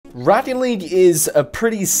Rocket League is a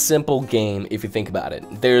pretty simple game if you think about it.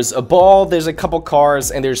 There's a ball, there's a couple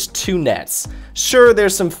cars, and there's 2 nets. Sure,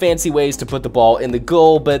 there's some fancy ways to put the ball in the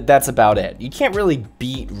goal, but that's about it. You can't really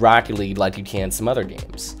beat Rocket League like you can some other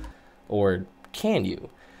games. Or can you?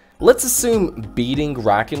 Let's assume beating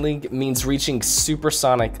Rocket League means reaching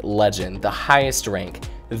Supersonic Legend, the highest rank.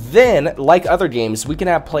 Then, like other games, we can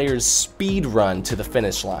have players speedrun to the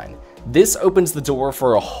finish line. This opens the door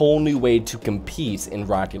for a whole new way to compete in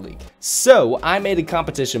Rocket League. So, I made a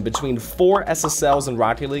competition between 4 SSLs in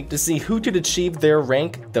Rocket League to see who could achieve their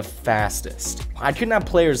rank the fastest. I couldn't have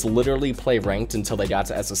players literally play ranked until they got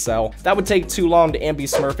to SSL. That would take too long and be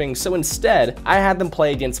smurfing, so instead, I had them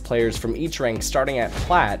play against players from each rank starting at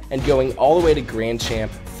Plat and going all the way to Grand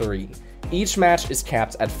Champ 3. Each match is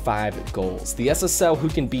capped at 5 goals. The SSL who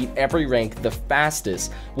can beat every rank the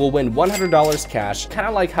fastest will win $100 cash, kind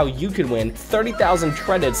of like how you could win 30,000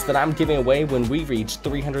 credits that I'm giving away when we reach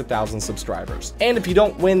 300,000 subscribers. And if you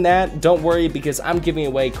don't win that, don't worry, because I'm giving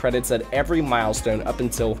away credits at every milestone up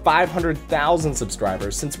until 500,000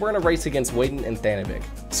 subscribers, since we're in a race against Waden and Thanovic.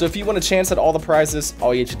 So if you want a chance at all the prizes,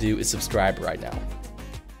 all you have to do is subscribe right now.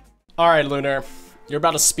 Alright, Lunar, you're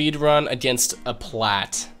about to speed run against a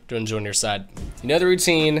Plat. Doing join your side. You know the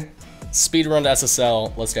routine. Speed run to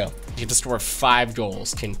SSL. Let's go. You have to score 5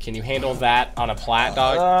 goals. Can you handle that on a Plat,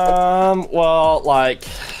 dog? Well, like,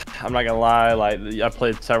 I'm not gonna lie. Like, I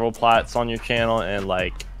played several Plats on your channel, and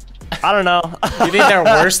like, I don't know. You think they're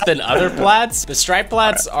worse than other Plats? The Stripe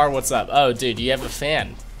Plats are what's up. Oh, dude, you have a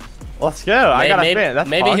fan. Let's go. I got a fan. That's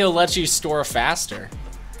maybe fun. he'll let you store faster.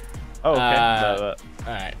 Oh, okay.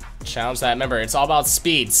 All right. Challenge that. Remember, it's all about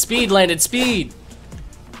speed. Speed, Landed. Speed.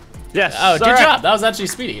 Yes. Oh, good job. That was actually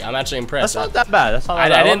speedy. I'm actually impressed. That's not that bad. That's not that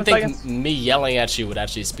bad. I didn't think me yelling at you would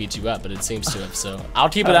actually speed you up, but it seems to have. So I'll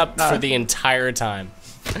keep it up for the entire time.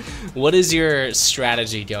 What is your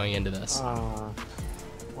strategy going into this?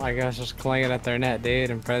 I guess just clang it at their net, dude,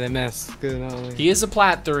 and pray they miss. He is a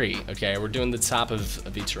Plat 3. Okay, we're doing the top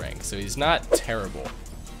of each rank, so he's not terrible.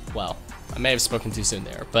 Well, I may have spoken too soon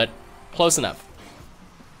there, but close enough.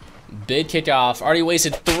 Big kickoff. Already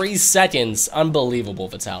wasted 3 seconds. Unbelievable,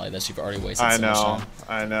 Vitaly, that you've already wasted so much time.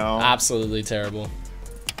 I know. Absolutely terrible.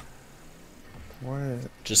 What?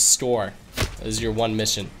 Just store. This is your one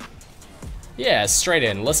mission. Yeah, straight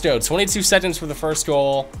in. Let's go. 22 seconds for the first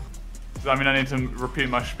goal. I mean, I need to repeat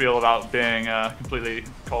my spiel about being completely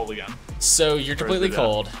cold again. So you're completely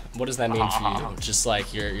cold. What does that mean for you? Just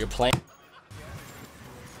like you're playing.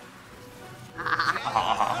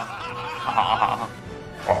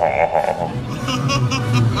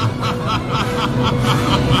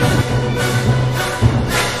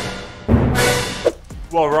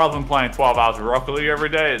 Well, rather than playing 12 hours of Rocket League every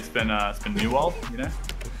day, it's been New World, you know.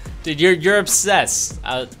 Dude, you're obsessed.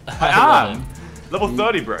 I am. Level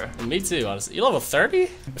 30, bro. Me too, honestly. You level 30?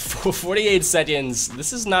 48 seconds.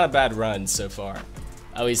 This is not a bad run so far.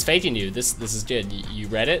 Oh, he's faking you. This is good. You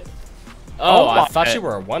read it? Oh, I thought you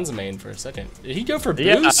were a ones main for a second. Did he go for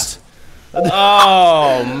boost? Yeah.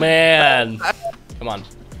 Oh, man. Come on.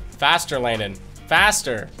 Faster, Landon.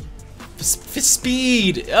 Faster.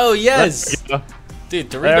 Speed. Oh, yes. Dude,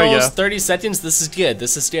 3 goals, 30 seconds. This is good.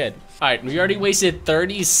 This is good. All right, we already wasted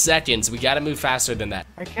 30 seconds. We got to move faster than that.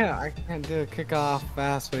 I can't do a kickoff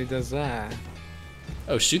fast when he does that.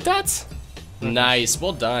 Oh, shoot that? Nice.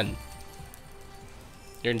 Well done.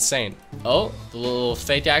 You're insane. Oh, the little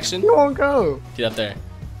fake action. You won't go. Get up there.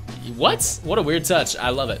 What? What a weird touch. I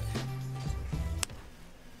love it.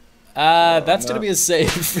 That's gonna be a save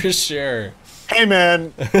for sure. Hey,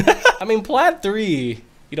 man. I mean, Plat 3,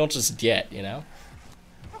 you don't just get, you know?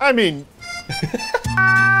 I mean...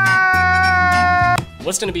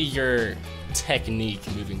 What's gonna be your technique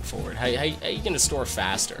moving forward? How you gonna store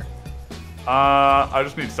faster? I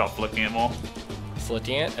just need to start flicking it more.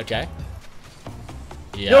 Flicking it? Okay.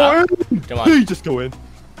 Yeah. Come on. Please just go in.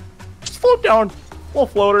 Just float down. Little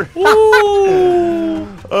floater. Ooh.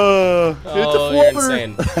 It's a floater. You're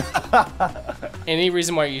insane. Any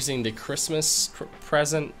reason why you're using the Christmas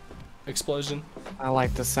present explosion? I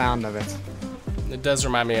like the sound of it. It does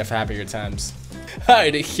remind me of happier times.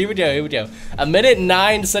 Alright, here we go. A minute,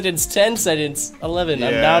 9 seconds, 10 seconds, 11.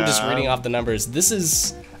 Yeah. Now I'm just reading off the numbers. This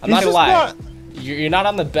is, I'm not gonna lie. You're not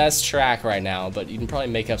on the best track right now, but you can probably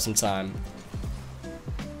make up some time.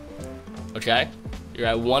 Okay, you're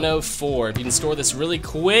at 104. If you can store this really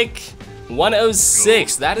quick,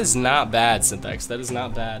 106. That is not bad, Synthex. That is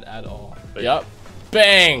not bad at all. Yup.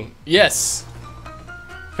 Bang. Yes.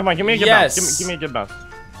 Come on, give me a good bounce. Give me a good bounce.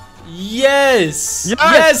 Yes.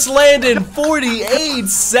 Yes, Landon. 48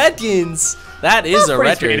 seconds. That is a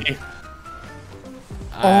record.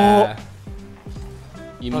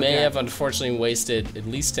 You may have unfortunately wasted at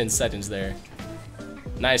least 10 seconds there.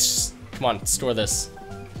 Nice. Come on, store this.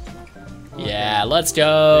 Yeah, let's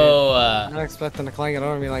go. I'm not expecting to clang it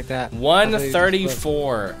over me like that.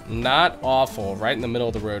 134. Not awful. Right in the middle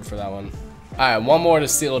of the road for that one. All right, one more to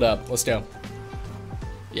seal it up. Let's go.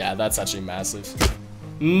 Yeah, that's actually massive.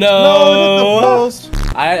 No!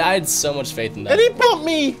 I had so much faith in that. And he bumped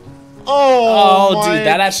me. Oh, my dude,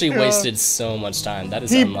 that actually God. wasted so much time. That is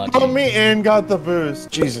He unlucky. bumped me and got the boost.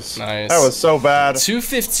 Jesus. Nice. That was so bad.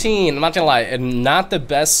 215, I'm not gonna lie, and not the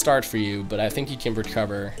best start for you, but I think you can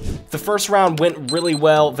recover. The first round went really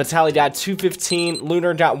well. Vitaly got 215,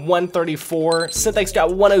 Lunar got 134, Synthex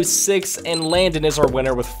got 106, and Landon is our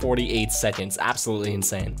winner with 48 seconds. Absolutely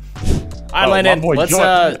insane. All right, Landon, boy let's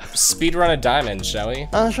John. speedrun a diamond, shall we?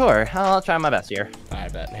 Sure. I'll try my best here. I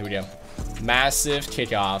bet. Here we go. Massive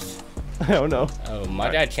kickoff. Oh no. Oh,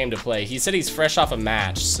 my dad came to play. He said he's fresh off a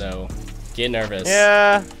match, so get nervous.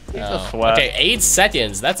 Yeah. He's a sweat. Okay, 8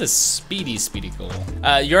 seconds. That's a speedy goal.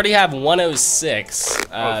 You already have 106,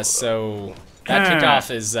 so that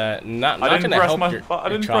kickoff is not gonna help your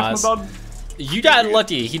cause. You got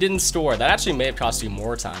lucky. He didn't store. That actually may have cost you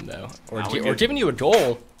more time though, or giving you a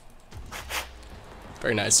goal.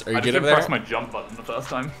 Very nice. Are you good over there? I didn't press my jump button the first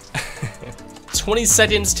time. 20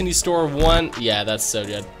 seconds. Can you store 1? Yeah, that's so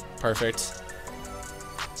good. Perfect.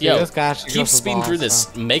 Yo, this guy should keep go for speeding balls, through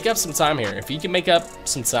this. Make up some time here. If you can make up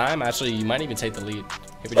some time, actually, you might even take the lead.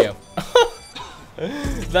 Here we go.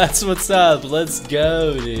 That's what's up. Let's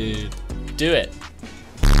go, dude. Do it.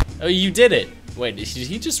 Oh, you did it. Wait, did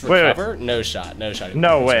he just recover? Wait. No shot. No shot.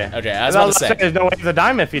 No way. Okay, I was about to say. There's no way he's a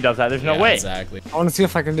diamond if he does that. There's no way. Exactly. I want to see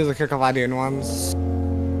if I can do the kickoff ID in ones.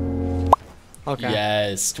 Okay.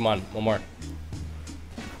 Yes. Come on. One more.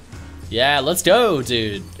 Yeah, let's go,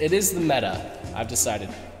 dude. It is the meta. I've decided.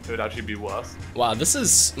 It would actually be worse. Wow, this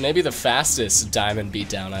is maybe the fastest diamond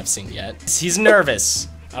beatdown I've seen yet. He's nervous.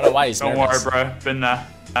 I don't know why he's nervous. Don't worry, bro. Been there.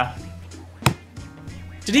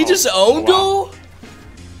 Did he just own goal?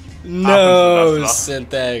 No,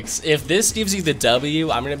 Synthex. If this gives you the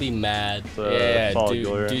W, I'm gonna be mad. Yeah,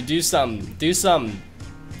 dude, do something. Do something.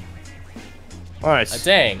 Nice.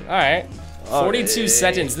 Dang. All right. 42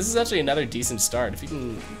 seconds. This is actually another decent start. If you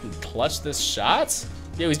can clutch this shot.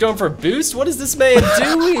 Yo, he's going for a boost? What is this man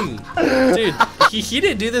doing? Dude, he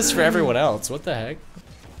didn't do this for everyone else. What the heck?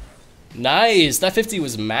 Nice. That 50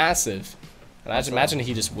 was massive. Imagine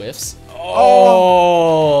he just whiffs.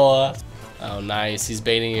 Oh. Oh, nice. He's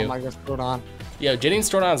baiting you. Oh my God, stored on. Yo, getting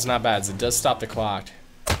stored on is not bad. It does stop the clock.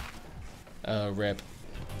 Oh, rip.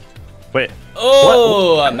 Wait.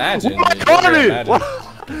 Oh, what? Imagine.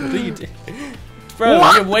 Dude.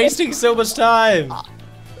 Bro, you're wasting so much time.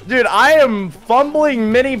 Dude, I am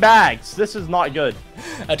fumbling mini bags. This is not good.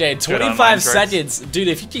 Okay, 25 seconds. Dude,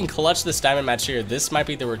 if you can clutch this diamond match here, this might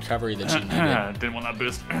be the recovery that you needed. Didn't want that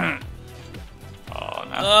boost. Oh,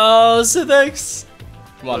 no. Oh, Synthex.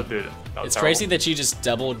 Come on. Dude, it's crazy that you just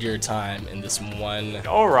doubled your time in this one.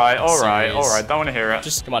 Alright. Don't want to hear it.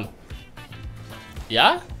 Just, come on.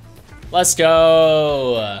 Yeah? Let's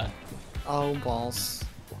go. Oh, balls.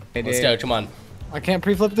 Let's go, come on. I can't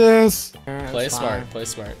pre-flip this. Play smart, play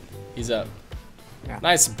smart. He's up. Yeah.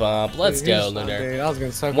 Nice bump. Let's go, Lunar. Dude, I was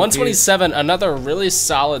getting so 127, another really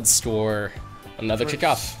solid score. Another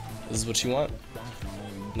kickoff. This is what you want.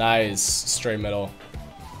 Nice. Straight middle.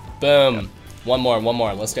 Boom. Yep. One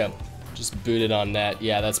more. Let's go. Just boot it on net.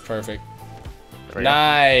 Yeah, that's perfect.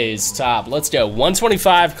 Nice. Top. Let's go.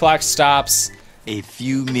 125, clock stops. A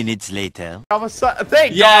few minutes later.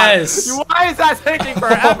 Thank yes. God. Why is that taking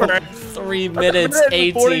forever? 3 minutes,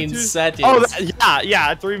 18 seconds. Oh,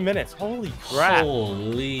 yeah, 3 minutes. Holy crap.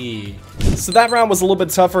 Holy. So that round was a little bit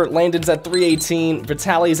tougher. Landon's at 318,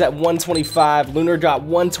 Vitaly's at 125, Lunar got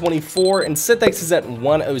 124, and Synthex is at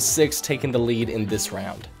 106, taking the lead in this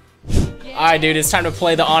round. All right, dude, it's time to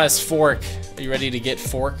play the honest fork. Are you ready to get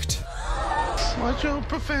forked? Watch your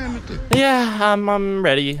profanity. Yeah, I'm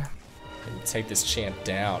ready. Take this champ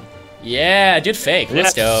down. Yeah, good fake.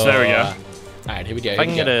 Let's go. There we go. All right, here we go. If I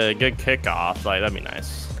can get a good kickoff, like that'd be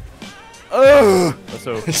nice. Oh, that's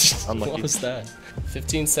so unlucky. What was that?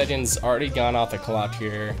 15 seconds already gone off the clock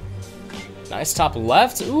here. Nice top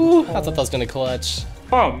left. Ooh, I thought that was gonna clutch.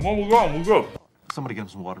 Come on, we'll go. Somebody get him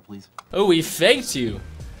some water, please. Oh, he faked you.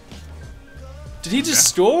 Did he just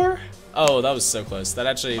score? Oh, that was so close. That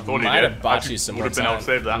actually might have bought you some more time. Would have been able to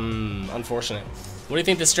save that. Unfortunate. What do you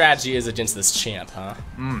think the strategy is against this champ, huh?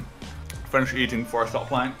 Finish eating before I stop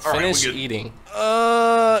playing. Finish eating.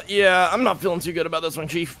 Yeah, I'm not feeling too good about this one,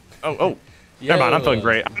 Chief. Oh. Never mind, I'm feeling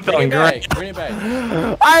great. I'm feeling great. Bring it back.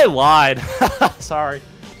 I lied. Sorry.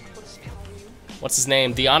 What's his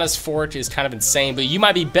name? The Honest Fork is kind of insane, but you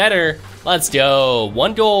might be better. Let's go.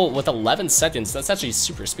 1 goal with 11 seconds. That's actually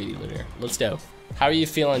super speedy, Looter. Let's go. How are you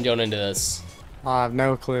feeling going into this? I have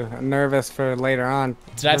no clue. I'm nervous for later on.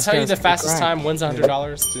 Did I tell you the fastest time wins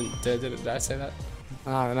 $100? Did I say that?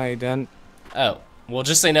 Oh, no, you didn't. Oh, well,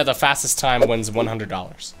 just say no. The fastest time wins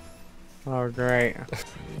 $100. Oh, great.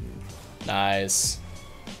 Nice.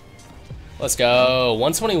 Let's go.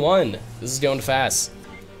 121. This is going fast.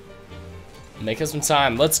 Make us some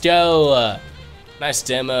time. Let's go. Nice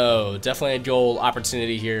demo. Definitely a goal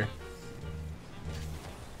opportunity here.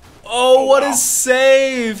 Oh, what a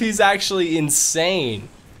save! He's actually insane.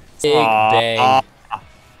 Big bang.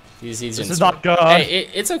 This is not good. Hey,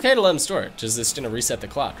 it's okay to let him store it. Just gonna reset the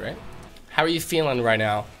clock, right? How are you feeling right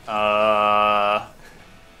now?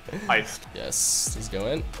 Iced. Yes, he's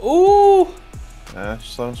going. Ooh!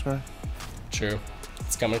 Slow square. True.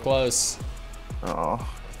 It's coming close. Oh.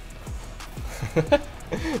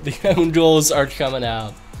 The own goals are coming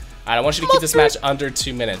out. Alright, I want you to keep this match under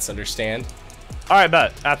 2 minutes, understand? Alright,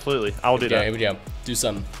 bet. Absolutely. I will do that. Here we go. Do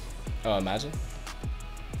something. Oh, imagine.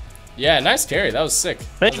 Yeah, nice carry. That was sick.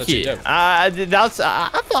 Thank you. I thought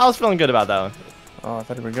I was feeling good about that one. Oh, I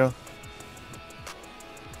thought it would go.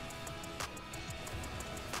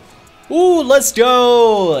 Ooh, let's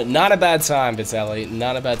go! Not a bad time, Vitaly.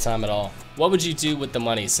 Not a bad time at all. What would you do with the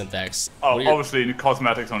money, Syntax? Oh, obviously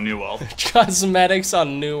cosmetics on New World. Cosmetics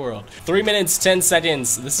on New World. 3 minutes, 10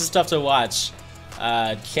 seconds. This is tough to watch.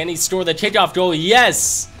 Can he store the kickoff goal?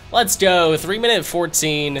 Yes! Let's go. 3 minute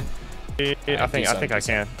 14. I think I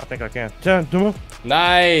can. I think I can. 10,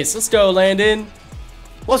 Nice. Let's go, Landon.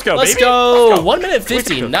 Let's go, Let's baby. go. Let's go. 1 minute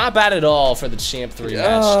 50. Not bad at all for the Champ 3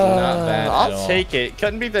 match. Not bad at all. I'll take it.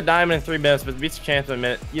 Couldn't beat the diamond in 3 minutes, but beats the champ in a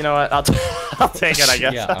minute. You know what? I'll take it, I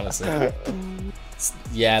guess. Yeah, honestly.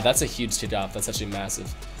 Yeah, that's a huge kickoff. That's actually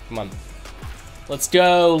massive. Come on. Let's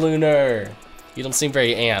go, Lunar. You don't seem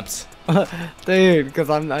very amped. Dude,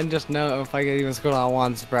 because I just know if I get even scored on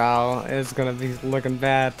once, bro, it's gonna be looking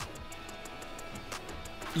bad.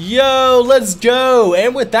 Yo, let's go!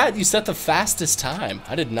 And with that, you set the fastest time.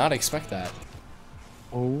 I did not expect that.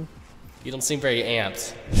 Oh. You don't seem very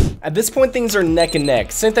amped. At this point, things are neck and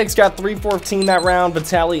neck. Syntax got 314 that round,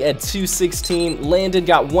 Vitaly at 216, Landon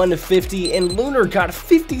got 150, and Lunar got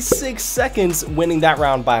 56 seconds, winning that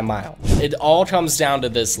round by a mile. It all comes down to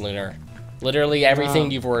this, Lunar. Literally everything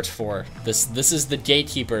you've worked for. This is the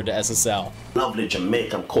gatekeeper to SSL. Lovely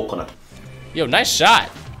Jamaican coconut. Yo, nice shot.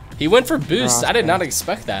 He went for boost. I did not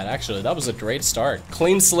expect that, actually. That was a great start.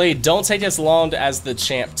 Clean slate. Don't take as long as the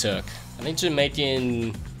champ took. I think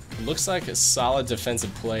Jamaican looks like a solid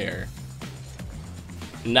defensive player.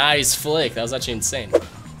 Nice flick. That was actually insane.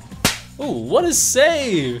 Ooh, what a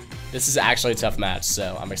save. This is actually a tough match,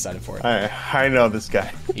 so I'm excited for it. I know this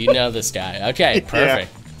guy. You know this guy. Okay,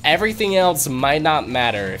 perfect. Everything else might not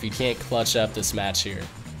matter if you can't clutch up this match here.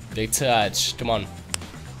 Big touch. Come on.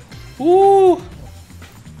 Woo!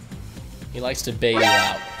 He likes to bait you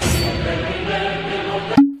out.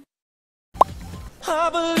 I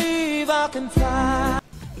believe I can fly.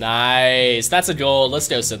 Nice. That's a goal. Let's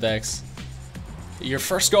go, Syntax. Your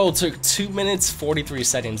first goal took 2 minutes 43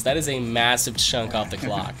 seconds. That is a massive chunk off the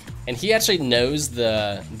clock. And he actually knows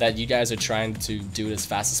that you guys are trying to do it as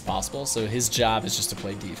fast as possible, so his job is just to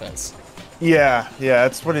play defense. Yeah,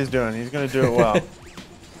 that's what he's doing. He's gonna do it well.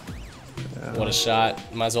 What a shot.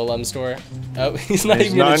 Might as well let him score. Oh, he's not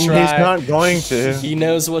even gonna try. He's not going to. He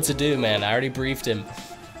knows what to do, man. I already briefed him.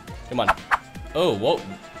 Come on. Oh, whoa.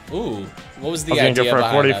 Ooh. What was the idea I was gonna go for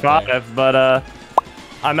a 45, but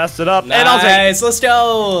I messed it up. Nice. And I'll take it. Let's go.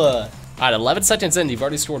 All right, 11 seconds in. You've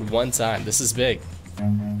already scored 1 time. This is big.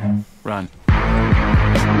 Run.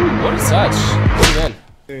 Ooh, what a touch. What are you in?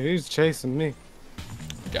 Dude, he's chasing me.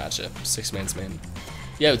 Gotcha. 6-man's man.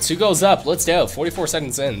 Yo, 2 goals up. Let's go. 44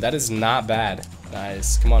 seconds in. That is not bad.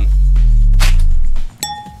 Nice. Come on.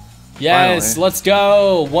 Yes, Finally. let's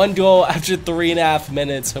go. 1 goal after 3.5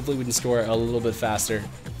 minutes. Hopefully we can score a little bit faster.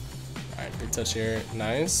 All right, big touch here.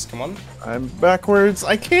 Nice. Come on. I'm backwards.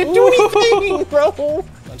 I can't do anything, bro.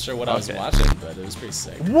 Not sure what I was watching, but it was pretty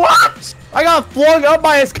sick. What? I got flung up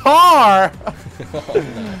by his car.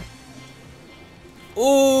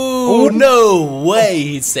 Ooh, no way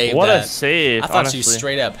he saved What that. a save, I thought honestly. you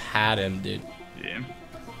straight up had him, dude. Yeah.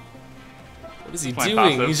 What is he Playing doing?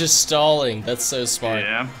 passive. He's just stalling. That's so smart.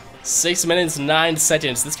 Yeah. 6 minutes, 9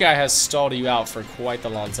 seconds. This guy has stalled you out for quite the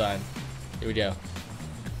long time. Here we go.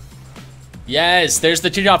 Yes, there's the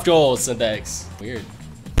kickoff goal, Syntax. Weird.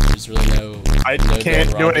 There's really no... I no can't going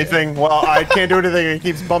do wrong anything. Well, I can't do anything. It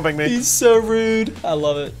keeps bumping here. me. He's so rude. I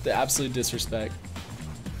love it. The absolute disrespect.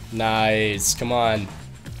 Nice. Come on.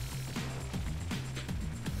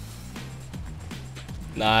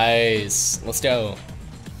 Nice. Let's go.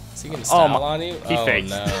 Is he gonna style on you? He oh faked.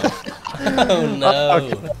 no. Oh no.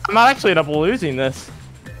 Okay. I might actually end up losing this.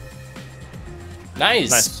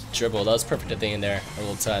 Nice. Dribble. That was perfect at the end there. A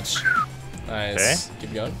little touch. Nice. Okay.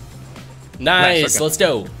 Keep going. Nice. Okay. Let's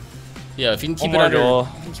go. Yeah, if you can keep One it more under, goal.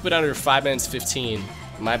 if you can keep it under 5 minutes 15,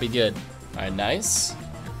 it might be good. All right, nice.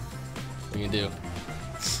 What are you gonna do?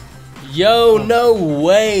 Yo, no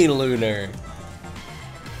way, Lunar.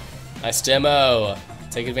 Nice demo.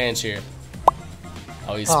 Take advantage here.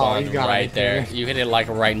 Oh, he spawned you got right it, there. dude. You hit it like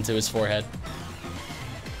right into his forehead.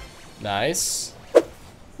 Nice.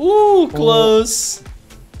 Ooh, close.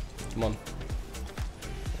 Come on.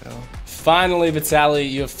 Finally,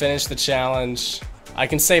 Vitaly, you have finished the challenge. I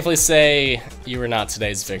can safely say you were not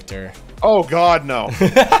today's victor. Oh God, no.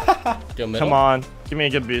 Go middle. Come on. Give me a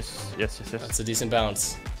good boost. Yes. That's a decent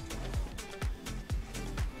bounce.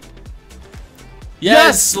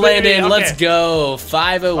 Yes, Landon, baby, let's okay. go. I'll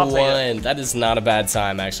 501. That is not a bad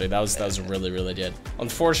time, actually. That was really, really good.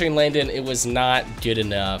 Unfortunately, Landon, it was not good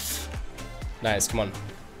enough. Nice, come on.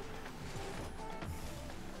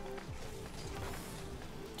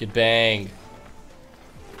 Good bang.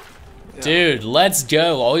 Dude, let's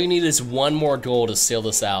go. All you need is one more goal to seal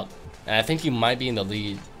this out. And I think you might be in the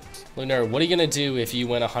lead. Lunar, what are you gonna do if you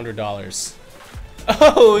win $100?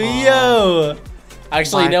 Oh, yo!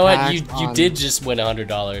 Actually, you know what? You did just win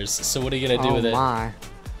 $100. So what are you gonna do with it? My.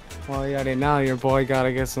 Well, you already know your boy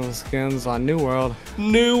gotta get some skins on New World.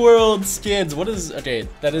 New World skins. What is... Okay,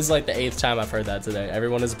 that is like the 8th time I've heard that today.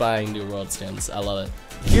 Everyone is buying New World skins. I love it.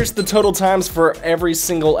 Here's the total times for every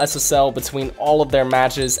single SSL between all of their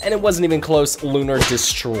matches, and it wasn't even close. Lunar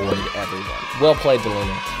destroyed everyone. Well played to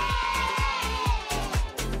Lunar.